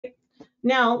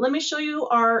Now, let me show you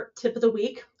our tip of the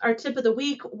week. Our tip of the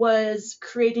week was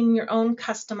creating your own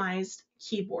customized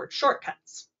keyboard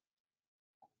shortcuts.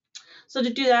 So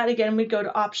to do that, again, we go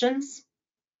to Options,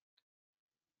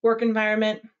 Work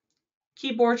Environment,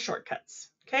 Keyboard Shortcuts.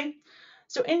 Okay.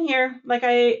 So in here, like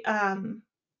I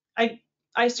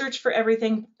search for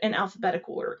everything in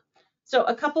alphabetical order. So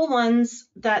a couple ones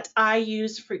that I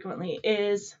use frequently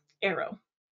is arrow.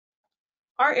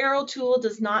 Our arrow tool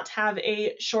does not have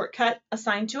a shortcut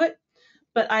assigned to it,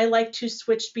 but I like to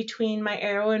switch between my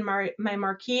arrow and my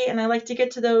marquee, and I like to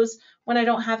get to those when I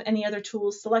don't have any other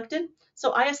tools selected.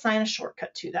 So I assign a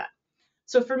shortcut to that.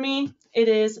 So for me, it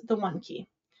is the 1 key.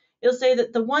 It'll say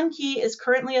that the 1 key is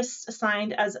currently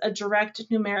assigned as a direct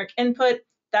numeric input.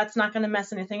 That's not going to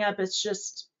mess anything up. It's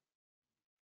just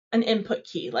an input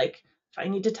key. Like if I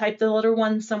need to type the letter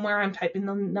 1 somewhere, I'm typing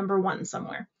the number 1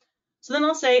 somewhere. So then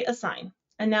I'll say assign.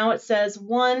 And now it says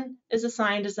 1 is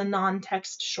assigned as a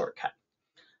non-text shortcut.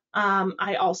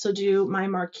 I also do my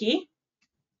marquee.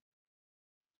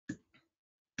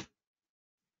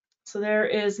 So there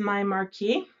is my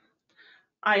marquee.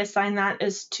 I assign that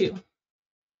as 2.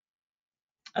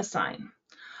 Assign.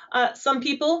 Some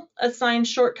people assign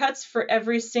shortcuts for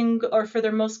every single or for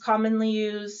their most commonly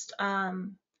used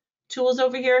tools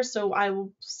over here. So I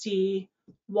will see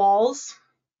walls.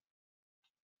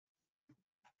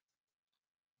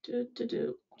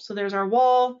 So there's our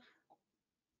wall.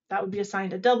 That would be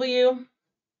assigned a W.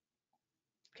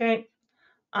 Okay.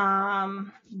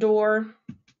 Door.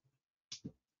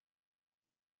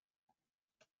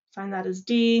 Assign that as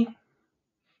D.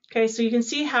 Okay, so you can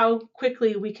see how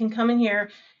quickly we can come in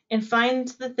here and find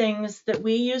the things that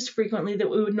we use frequently that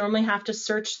we would normally have to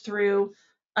search through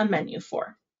a menu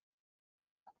for.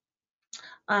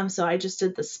 So I just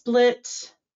did the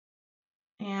split.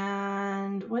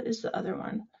 And what is the other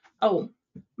one? Oh,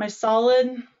 my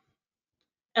solid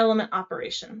element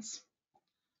operations.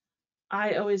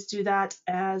 I always do that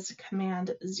as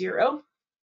Command 0.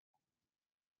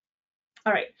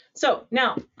 All right, so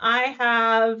now I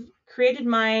have created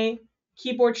my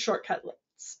keyboard shortcuts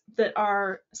that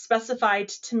are specified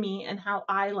to me and how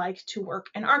I like to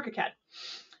work in Archicad.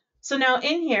 So now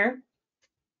in here,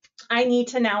 I need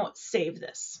to now save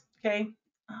this, okay?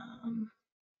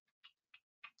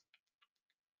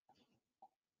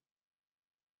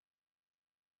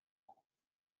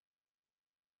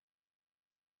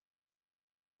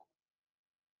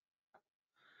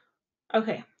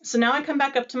 Okay, so now I come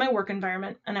back up to my work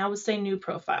environment and I will say new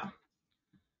profile.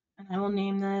 And I will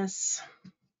name this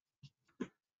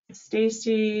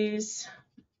Stacy's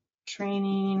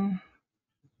training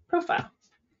profile.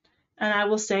 And I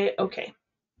will say okay.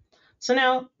 So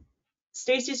now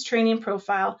Stacy's training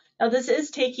profile. Now this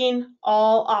is taking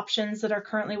all options that are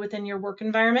currently within your work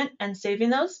environment and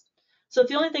saving those. So if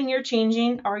the only thing you're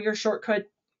changing are your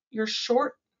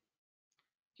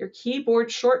keyboard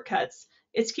shortcuts,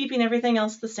 it's keeping everything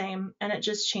else the same, and it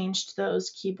just changed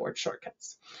those keyboard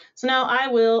shortcuts. So now I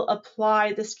will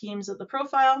apply the schemes of the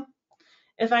profile.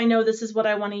 If I know this is what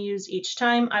I want to use each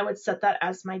time, I would set that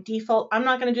as my default. I'm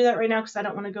not going to do that right now because I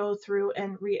don't want to go through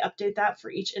and re-update that for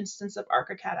each instance of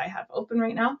Archicad I have open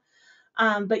right now.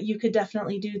 But you could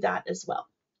definitely do that as well.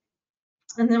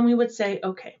 And then we would say,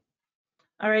 okay.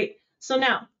 All right, so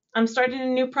now I'm starting a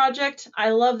new project. I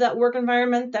love that work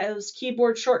environment, those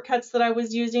keyboard shortcuts that I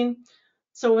was using.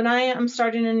 So when I am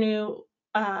starting a new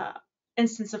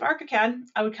instance of Archicad,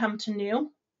 I would come to New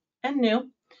and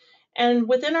New. And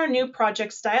within our New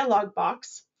Projects dialog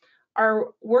box, our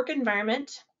work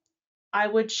environment, I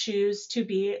would choose to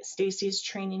be Stacy's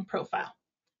training profile.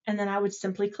 And then I would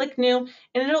simply click New,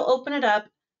 and it'll open it up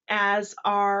as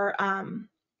our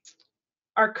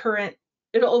current,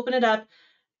 it'll open it up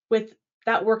with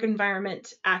that work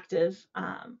environment active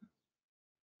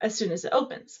as soon as it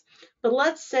opens. But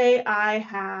let's say I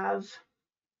have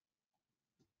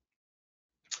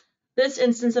this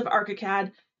instance of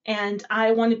Archicad and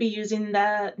I want to be using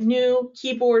the new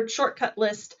keyboard shortcut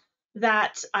list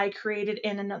that I created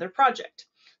in another project.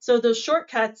 So those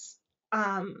shortcuts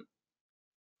are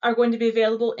going to be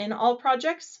available in all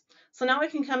projects. So now I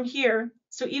can come here.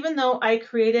 So even though I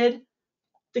created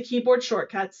the keyboard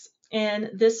shortcuts in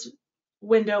this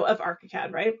window of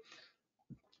Archicad, right?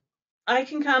 I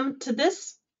can come to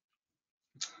this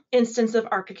instance of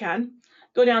Archicad,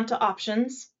 go down to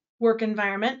Options, Work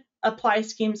Environment, Apply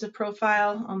Schemes of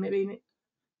Profile. Oh, maybe,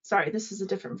 sorry, this is a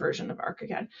different version of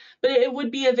Archicad, but it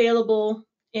would be available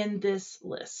in this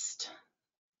list.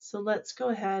 So let's go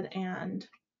ahead and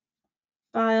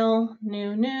File,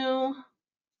 New.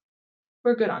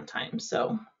 We're good on time,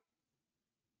 so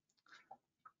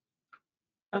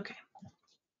okay.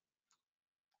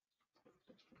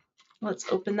 Let's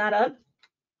open that up.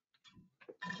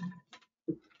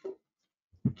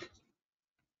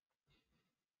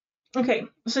 Okay,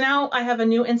 so now I have a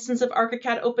new instance of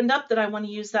Archicad opened up that I want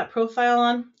to use that profile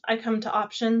on. I come to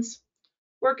Options,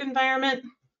 Work Environment,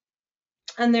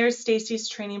 and there's Stacy's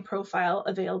training profile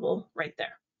available right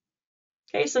there.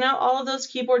 Okay, so now all of those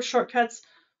keyboard shortcuts,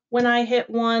 when I hit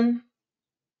 1,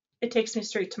 it takes me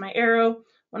straight to my arrow.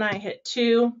 When I hit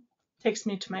 2, it takes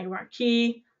me to my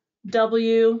marquee.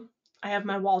 W, I have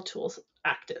my wall tools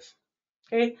active.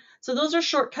 Okay, so those are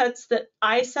shortcuts that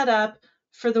I set up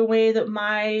for the way that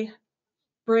my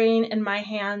brain and my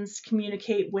hands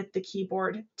communicate with the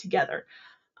keyboard together.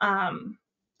 I'm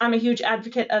a huge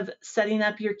advocate of setting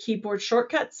up your keyboard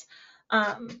shortcuts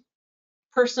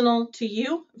personal to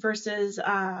you versus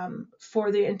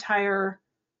for the entire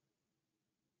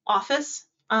office,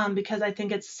 because I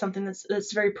think it's something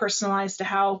that's very personalized to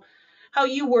how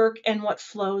you work and what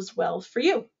flows well for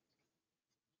you.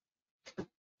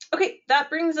 Okay, that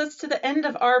brings us to the end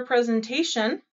of our presentation.